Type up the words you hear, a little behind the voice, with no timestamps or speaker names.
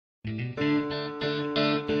Hi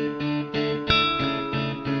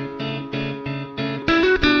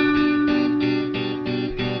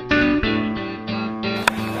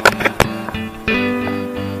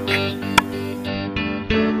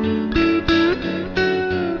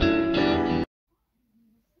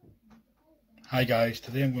guys,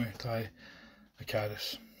 today I'm going to tie a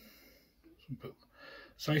caddis. So put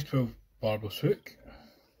size 12 barbless hook,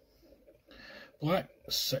 black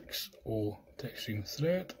 6/0 Textreme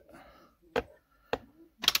thread,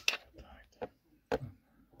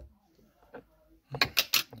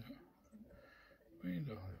 wind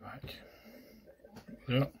all the way back.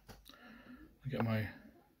 There, I get my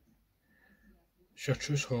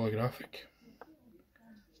Chartreuse holographic.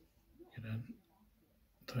 Get in,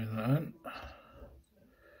 tie that in.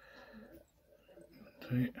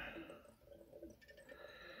 Tight.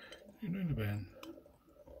 You're down the bend.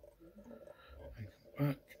 And come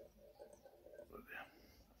back.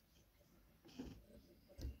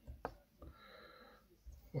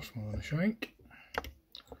 First one on the shank.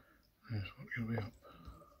 And just work your way up.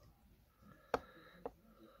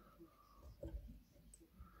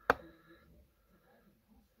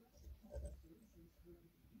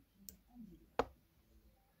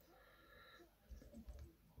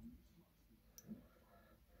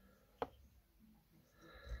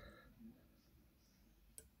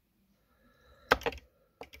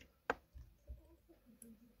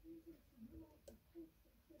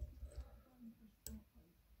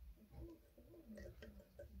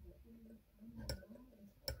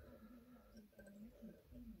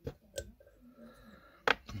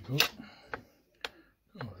 Go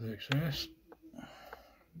off the excess,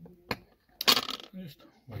 just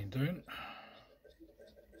wind down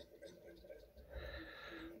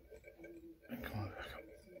and come on back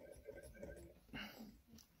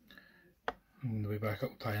up, on the way back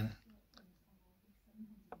up tying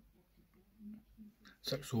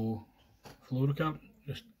 6/0 fluorocarbon.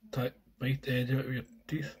 Just bite the edge out of your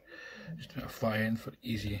teeth, just make a fly end for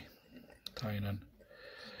easy tying in.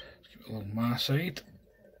 Just keep it along my side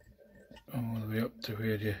all the way up to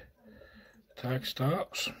where your tag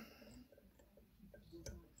starts,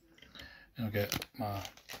 and I'll get my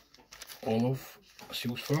olive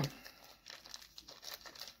seals for.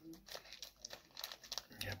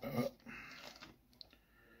 Yeah, a bit of it.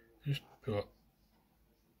 Just pull it.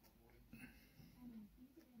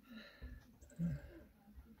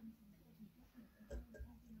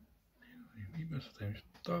 Wee bits of time, just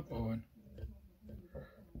dab it on.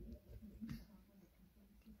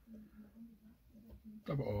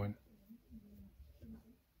 Dab it on.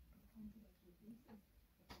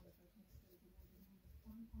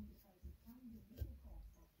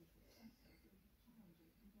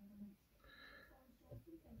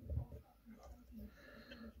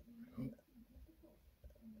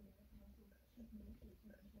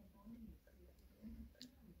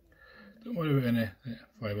 Don't worry about any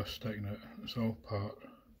fibre sticking out, it's all part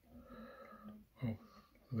of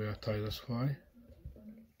the way I tie this fly.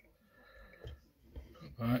 Go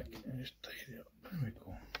back and just tidy up, there we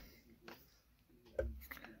go.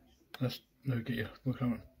 This, now get your look at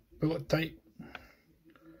it, pull it tight,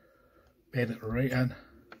 bed it right in.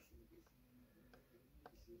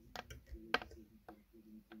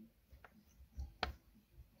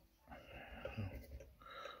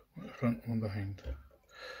 One at the front, one behind.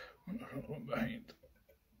 One at the front, one behind.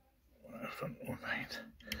 One at the front, one behind.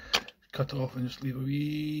 Cut it off and just leave a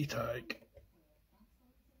wee tag.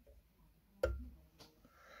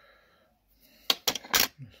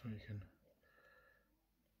 So you can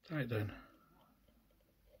tie it down.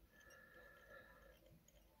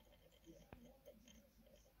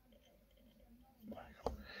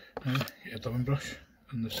 Now get a dubbing brush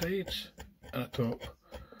on the sides and at the top.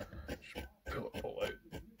 Just pull it all out.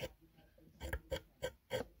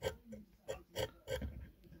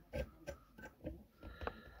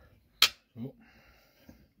 So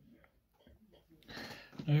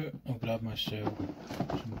now I'll grab myself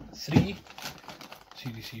some 3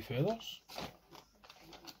 CDC feathers.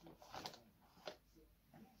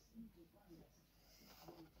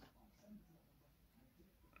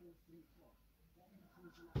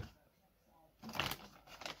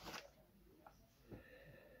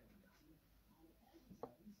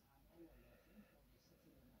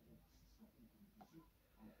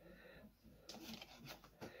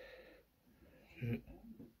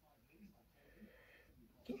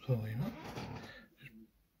 Don't really know. Just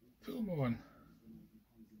pull them on.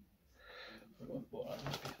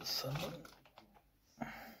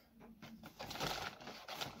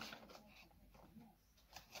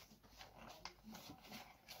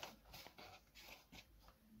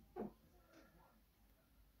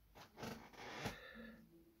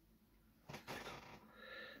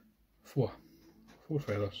 four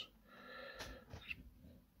feathers. Just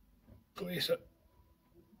place it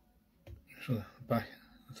so the back,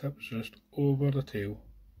 the tip's just over the tail.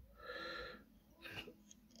 Just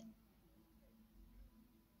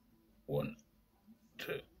 1,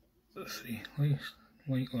 2, 3,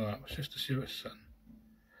 like that, just to see what's sitting.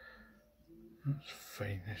 That's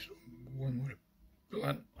fine. There's one more to put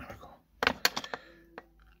in. There we go.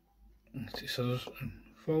 And take scissors and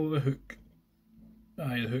follow the hook. The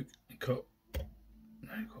hook and cut. There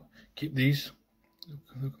we go. Keep these.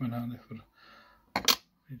 They'll come in handy for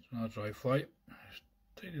another dry fly. Just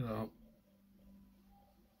tidy that up.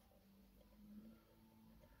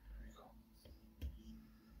 There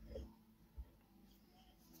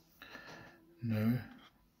we go. Now,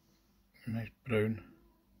 nice brown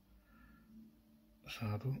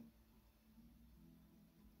saddle.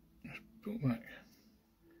 Just pull back,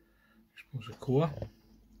 expose the core,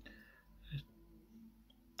 just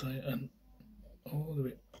tie it in all the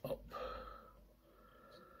way up,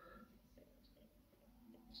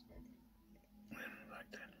 and back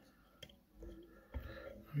down.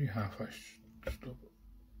 Maybe half-ish, stop it,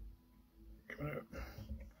 come out,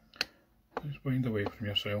 just wind away from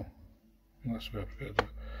yourself, that's the way I prefer to do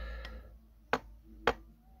it,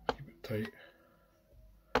 keep it tight.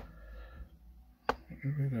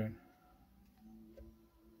 Way down.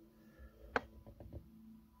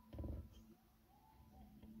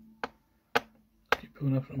 Keep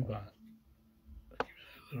pulling up and back. Keep it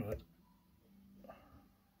out of the road.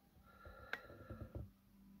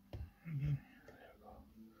 And then, there we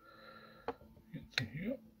go. Get to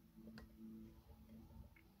here.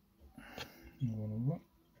 One over.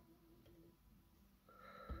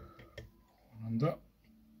 One under.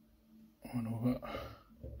 One over.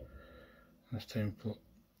 This time pull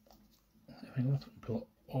it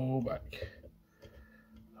all back.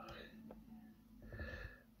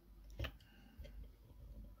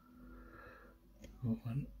 Go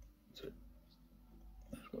 1, 2.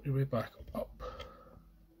 Let's work your way back up.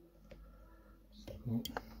 Go.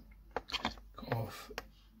 Cut off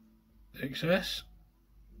the excess.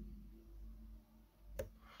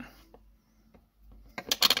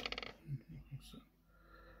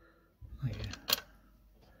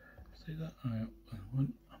 See that? Alright,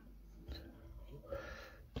 1, 2,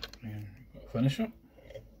 and we've got a finisher.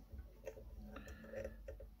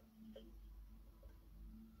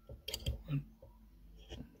 One,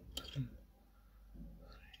 2, 3,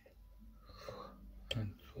 4,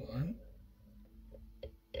 and pull in.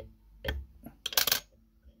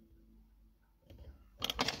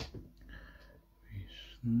 We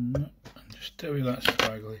snap and just stay with that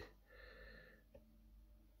scraggly.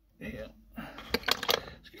 Yeah.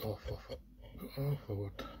 Off it, go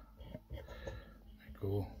forward, there we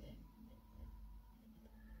go.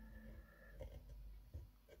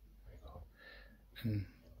 And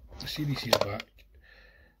the CDC is back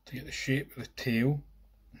to get the shape of the tail,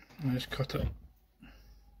 and just cut it,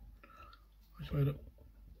 just wire it,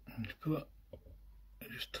 and just pull it,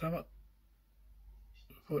 and just trim it,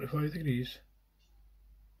 45 degrees,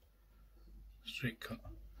 straight cut.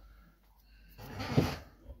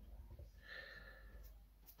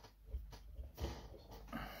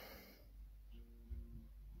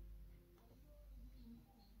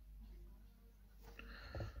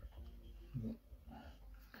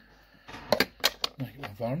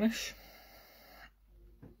 Varnish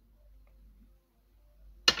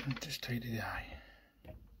and just tidy the eye.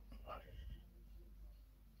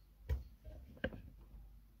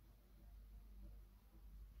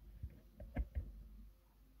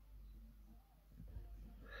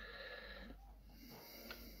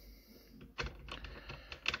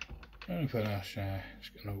 And finish, it's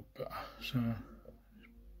got no bit, so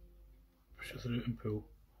push it through and pull,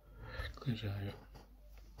 clears the eye out.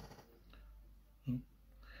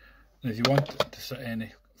 Now if you want it to sit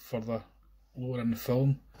any further lower in the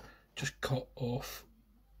film, just cut off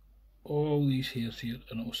all these hairs here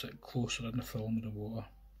and it'll sit closer in the film with the water.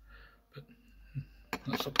 But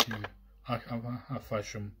that's up to you. I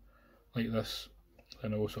fish them like this,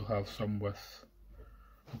 and I also have some with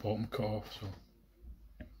the bottom cut off. So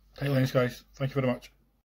tight lines guys, thank you very much.